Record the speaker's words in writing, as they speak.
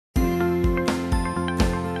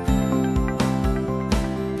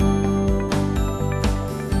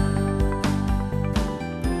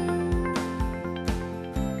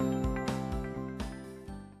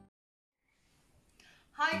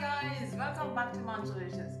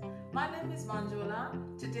Delicious. My name is Manjula.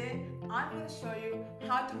 Today I'm going to show you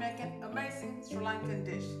how to make an amazing Sri Lankan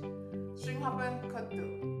dish, string hopper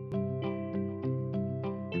Kuththu.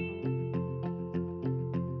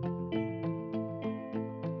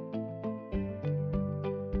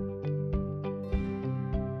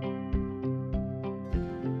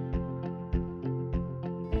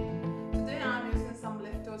 Today I'm using some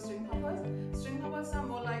leftover string hoppers. String hoppers are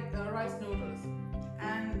more like rice noodles.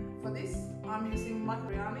 And for this, I'm using mutton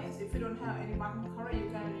biryani. So if you don't have any mutton curry, you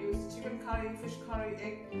can use chicken curry, fish curry,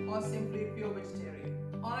 egg, or simply pure vegetarian.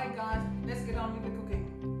 Alright guys, let's get on with the cooking.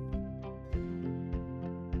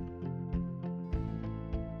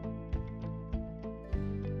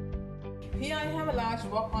 Here I have a large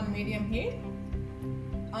wok on medium heat.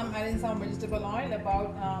 I'm adding some vegetable oil,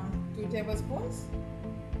 about 2 tablespoons.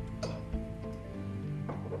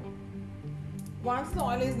 Once the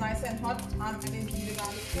oil is nice and hot, I'm adding ginger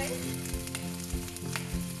garlic paste,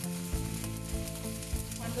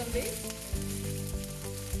 mutton leaves,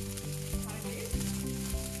 curry leaves,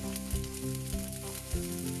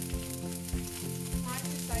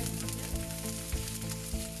 finely sliced onion,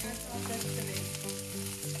 and some fresh chili.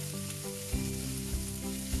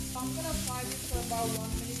 So I'm going to fry this for about 1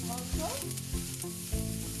 minute or so.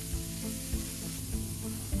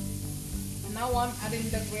 And now I'm adding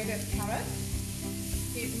the grated carrot.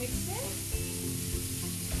 Keep mixing.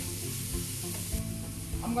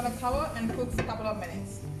 I'm gonna cover and cook for a couple of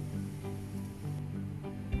minutes.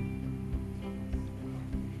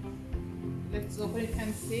 Let's open it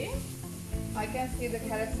and see. I can see the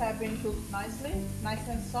carrots have been cooked nicely, nice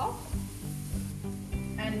and soft.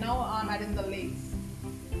 And now I'm adding the leeks.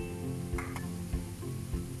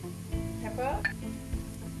 Pepper,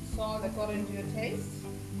 salt according to your taste.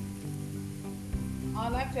 I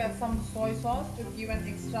like to add some soy sauce to give an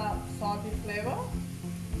extra salty flavor.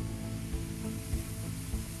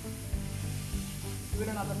 Give it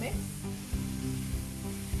another mix.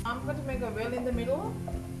 I'm going to make a well in the middle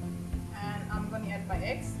and I'm going to add my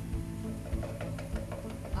eggs.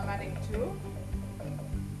 I'm adding 2.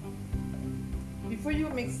 Before you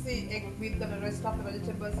mix the egg with the rest of the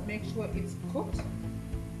vegetables, make sure it's cooked.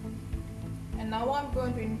 And now I'm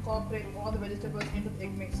going to incorporate all the vegetables into the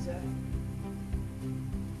egg mixture.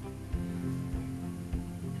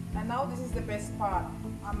 And now this is the best part.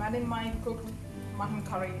 I'm adding my cooked mutton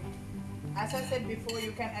curry. As I said before,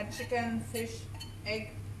 you can add chicken, fish,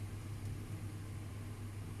 egg.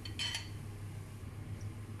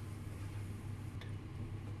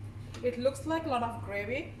 It looks like a lot of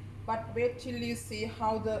gravy, but wait till you see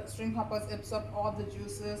how the string hoppers absorb all the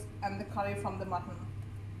juices and the curry from the mutton.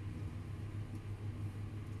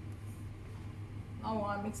 Now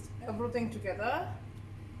I mixed everything together.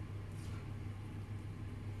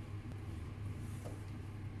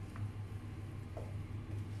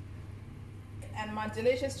 And my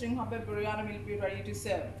delicious string hopper biryani will be ready to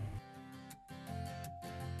serve.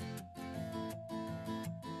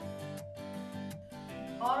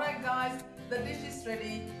 Alright guys, the dish is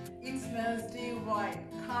ready. It smells divine.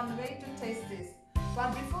 Can't wait to taste this.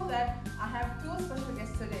 But before that, I have 2 special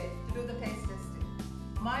guests today to do the taste testing.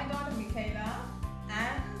 My daughter Michaela,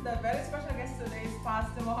 and the very special guest today is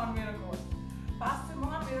Pastor Mohan Virakon. Pastor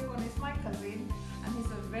Mohan Virakon is my cousin and he's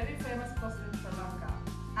a very famous person in Sri Lanka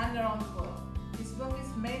and around the world. His work is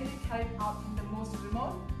mainly carried out in the most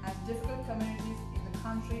remote and difficult communities in the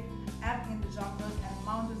country and in the jungles and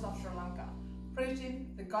mountains of Sri Lanka, preaching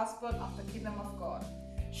the gospel of the kingdom of God.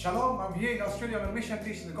 Shalom, I'm here in Australia on a mission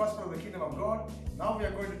teaching the gospel of the kingdom of God. Now we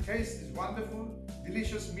are going to taste this wonderful,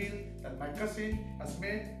 delicious meal that my cousin has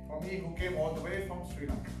made for me, who came all the way from Sri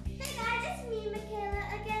Lanka. Hey guys, it's me, Michaela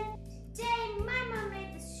again. Today my mom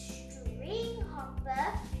made the string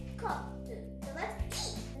hopper Kuththu. So let's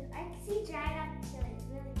eat. I can see dried out chili. It's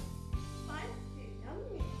really fun.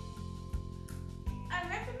 Yummy. I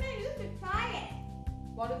recommend you to try it.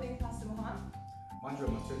 What do you think, Pastor Mohan? Manju,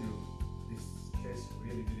 I must tell you, this tastes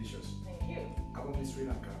really delicious. Thank you. I won't be Sri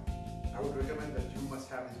Lanka. I would recommend that you must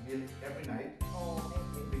have this meal every night. Oh,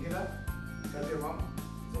 thank you. Michaela, tell your mom,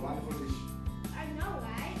 it's a wonderful dish. I know,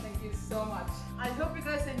 right? Thank you so much. I hope you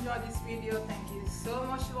guys enjoyed this video. Thank you so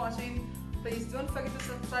much for watching. Please don't forget to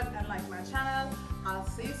subscribe and like my channel. I'll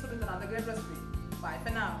see you soon with another great recipe. Bye for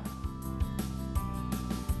now.